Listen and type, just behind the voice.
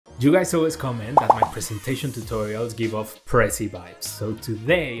You guys always comment that my presentation tutorials give off Prezi vibes. So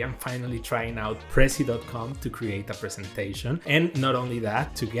today I'm finally trying out Prezi.com to create a presentation. And not only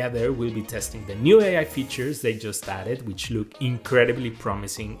that, together we'll be testing the new AI features they just added, which look incredibly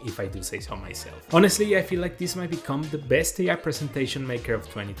promising if I do say so myself. Honestly, I feel like this might become the best AI presentation maker of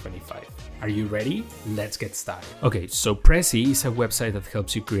 2025. Are you ready? Let's get started. Okay, so Prezi is a website that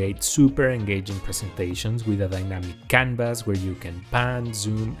helps you create super engaging presentations with a dynamic canvas where you can pan,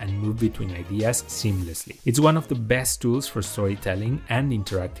 zoom, and move between ideas seamlessly. It's one of the best tools for storytelling and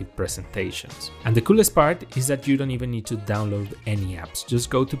interactive presentations. And the coolest part is that you don't even need to download any apps. Just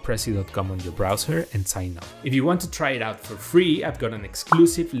go to Prezi.com on your browser and sign up. If you want to try it out for free, I've got an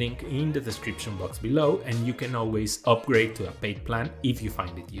exclusive link in the description box below, and you can always upgrade to a paid plan if you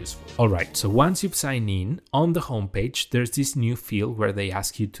find it useful. Alright, so once you've signed in, on the homepage, there's this new field where they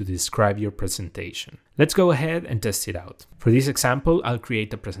ask you to describe your presentation. Let's go ahead and test it out. For this example, I'll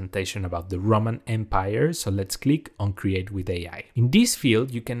create a presentation about the Roman Empire, so let's click on Create with AI. In this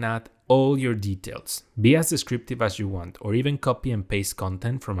field, you can add all your details. Be as descriptive as you want, or even copy and paste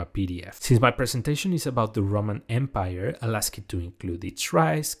content from a PDF. Since my presentation is about the Roman Empire, I'll ask it to include its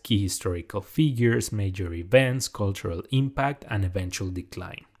rise, key historical figures, major events, cultural impact, and eventual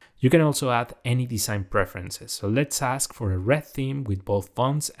decline. You can also add any design preferences, so let's ask for a red theme with bold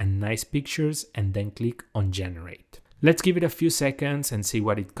fonts and nice pictures, and then click on Generate. Let's give it a few seconds and see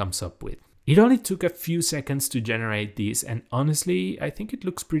what it comes up with. It only took a few seconds to generate this, and honestly, I think it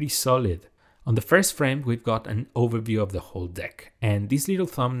looks pretty solid. On the first frame, we've got an overview of the whole deck, and these little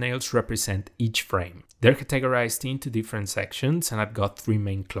thumbnails represent each frame. They're categorized into different sections, and I've got 3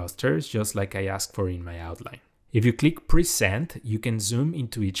 main clusters, just like I asked for in my outline. If you click Present, you can zoom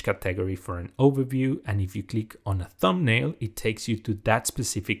into each category for an overview, and if you click on a thumbnail, it takes you to that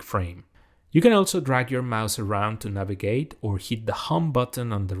specific frame. You can also drag your mouse around to navigate, or hit the Home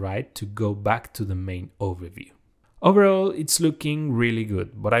button on the right to go back to the main overview. Overall, it's looking really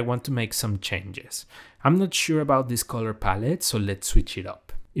good, but I want to make some changes. I'm not sure about this color palette, so let's switch it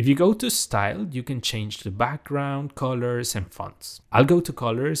up. If you go to Style, you can change the background, colors, and fonts. I'll go to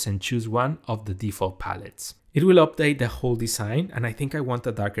Colors and choose one of the default palettes. It will update the whole design, and I think I want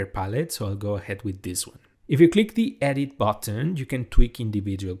a darker palette, so I'll go ahead with this one. If you click the Edit button, you can tweak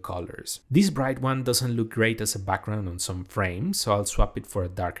individual colors. This bright one doesn't look great as a background on some frames, so I'll swap it for a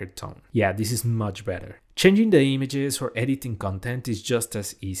darker tone. Yeah, this is much better. Changing the images or editing content is just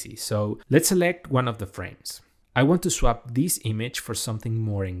as easy, so let's select one of the frames. I want to swap this image for something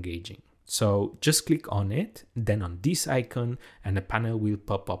more engaging. So just click on it, then on this icon, and a panel will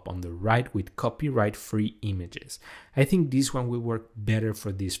pop up on the right with copyright-free images. I think this one will work better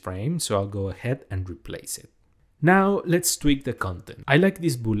for this frame, so I'll go ahead and replace it. Now let's tweak the content. I like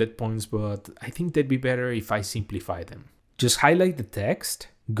these bullet points, but I think they'd be better if I simplify them. Just highlight the text,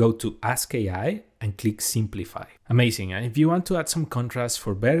 go to Ask AI, and click Simplify. Amazing, and if you want to add some contrast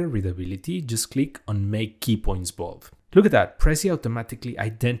for better readability, just click on Make Key Points Bold. Look at that, Prezi automatically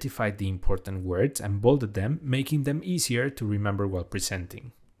identified the important words and bolded them, making them easier to remember while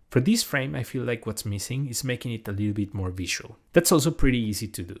presenting. For this frame, I feel like what's missing is making it a little bit more visual. That's also pretty easy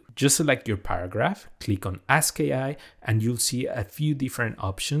to do. Just select your paragraph, click on Ask AI, and you'll see a few different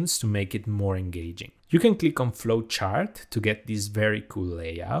options to make it more engaging. You can click on Flow Chart to get this very cool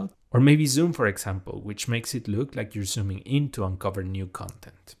layout, or maybe Zoom, for example, which makes it look like you're zooming in to uncover new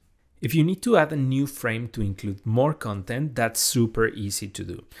content. If you need to add a new frame to include more content, that's super easy to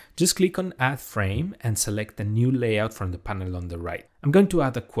do. Just click on Add Frame and select a new layout from the panel on the right. I'm going to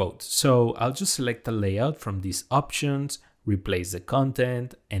add a quote, so I'll just select a layout from these options, replace the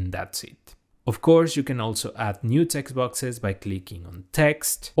content, and that's it. Of course, you can also add new text boxes by clicking on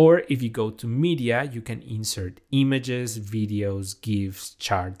Text, or if you go to Media, you can insert images, videos, GIFs,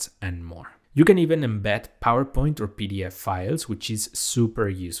 charts, and more. You can even embed PowerPoint or PDF files, which is super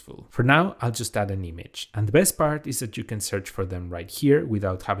useful. For now, I'll just add an image. And the best part is that you can search for them right here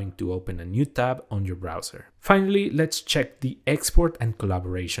without having to open a new tab on your browser. Finally, let's check the export and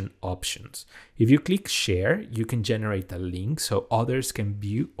collaboration options. If you click Share, you can generate a link so others can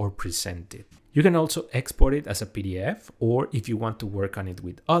view or present it. You can also export it as a PDF, or if you want to work on it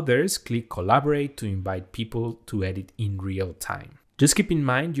with others, click Collaborate to invite people to edit in real time. Just keep in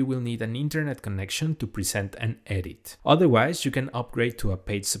mind you will need an internet connection to present and edit. Otherwise, you can upgrade to a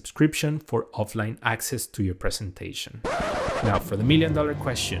paid subscription for offline access to your presentation. Now for the million-dollar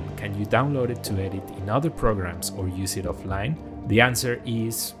question, can you download it to edit in other programs or use it offline? The answer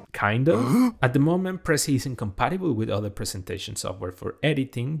is Kind of. At the moment, Prezi isn't compatible with other presentation software for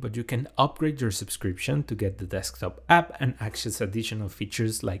editing, but you can upgrade your subscription to get the desktop app and access additional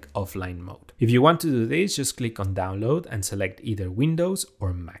features like offline mode. If you want to do this, just click on download and select either Windows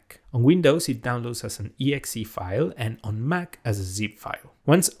or Mac. On Windows, it downloads as an exe file, and on Mac as a zip file.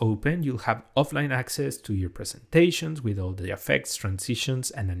 Once open, you'll have offline access to your presentations with all the effects,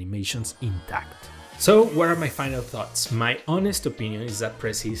 transitions, and animations intact. So what are my final thoughts? My honest opinion is that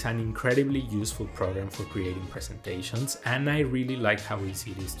Prezi is an incredibly useful program for creating presentations, and I really like how easy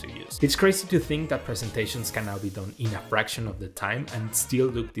it is to use. It's crazy to think that presentations can now be done in a fraction of the time and still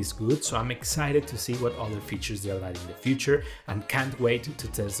look this good, so I'm excited to see what other features they'll add in the future and can't wait to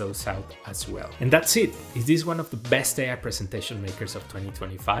test those out as well. And that's it. Is this one of the best AI presentation makers of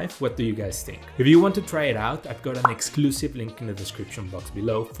 2025? What do you guys think? If you want to try it out, I've got an exclusive link in the description box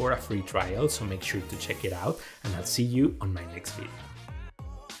below for a free trial, so make sure to check it out, and I'll see you on my next video.